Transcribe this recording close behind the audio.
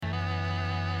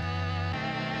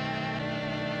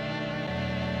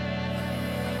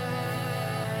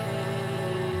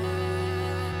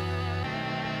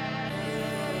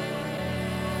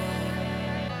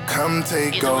Come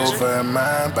take over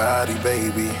my body,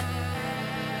 baby.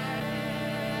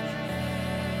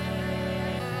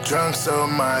 Drunk so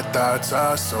my thoughts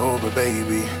are sober,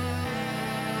 baby.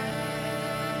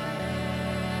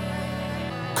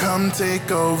 Come take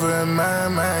over my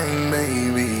mind,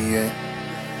 baby, yeah.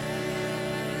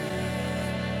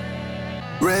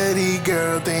 Ready,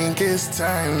 girl, think it's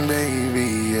time,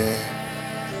 baby, yeah.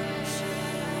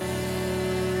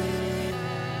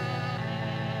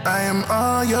 I am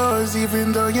all yours,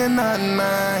 even though you're not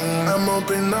mine. I'm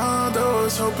open all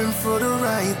doors, hoping for the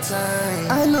right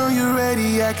time. I know you're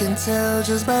ready, I can tell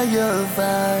just by your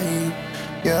vibe,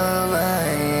 your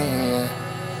vibe.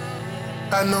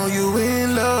 I know you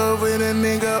in love with a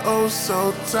nigga, oh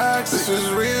so toxic. This is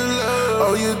real love,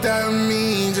 oh you doubt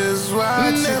me, just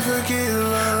watch it. Never give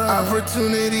up,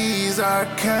 opportunities are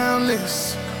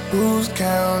countless. Who's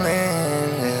counting,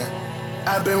 yeah.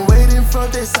 I've been waiting for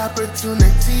this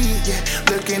opportunity, yeah.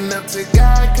 Looking up to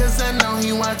God, cause I know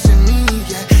He watching me,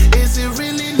 yeah. Is it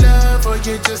really love, or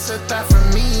you're just a thought for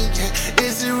me, yeah.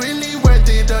 Is it really worth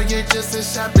it, or you're just a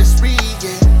shopping spree,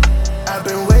 yeah. I've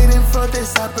been waiting for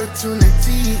this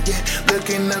opportunity, yeah.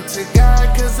 Looking up to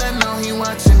God, cause I know He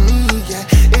watching me, yeah.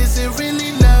 Is it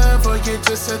really love, or you're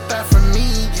just a thought for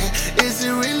me, yeah. Is it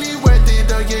really worth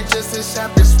it, or you're just a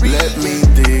shopping spree, Let me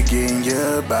dig in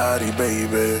your body,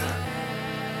 baby.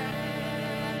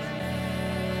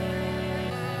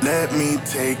 Let me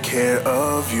take care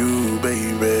of you,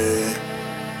 baby.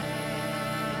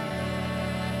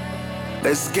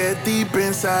 Let's get deep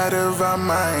inside of our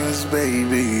minds,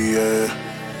 baby, yeah.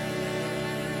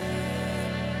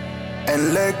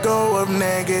 And let go of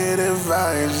negative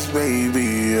vibes,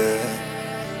 baby, yeah.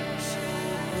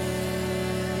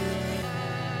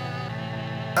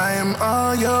 I am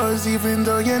all yours, even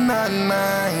though you're not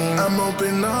mine. I'm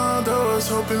open all doors,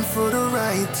 hoping for the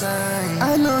right time.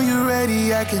 I know you're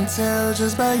ready, I can tell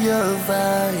just by your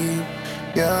vibe,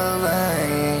 your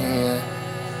vibe.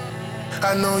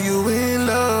 I know you in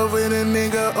love with a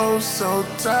nigga, oh so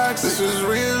toxic. This is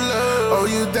real love, oh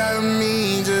you doubt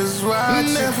me, just watch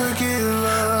it. Never give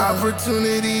up,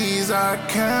 opportunities are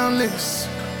countless.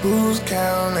 Who's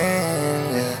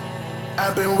counting, yeah.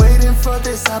 I've been waiting for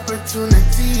this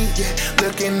opportunity, yeah.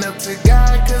 Looking up to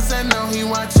God, cause I know He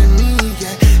watching me,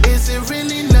 yeah. Is it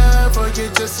really love, or you're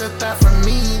just a thought for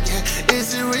me, yeah.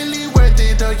 Is it really worth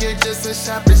it, or you're just a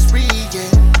shopping spree,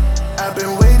 yeah. I've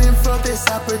been waiting for this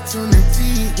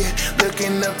opportunity, yeah.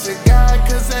 Looking up to God,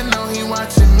 cause I know He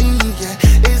watching me,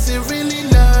 yeah. Is it really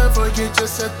love, or you're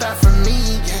just a thought for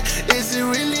me, yeah. Is it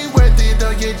really worth it,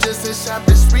 or you're just a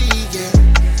shopping spree, yeah.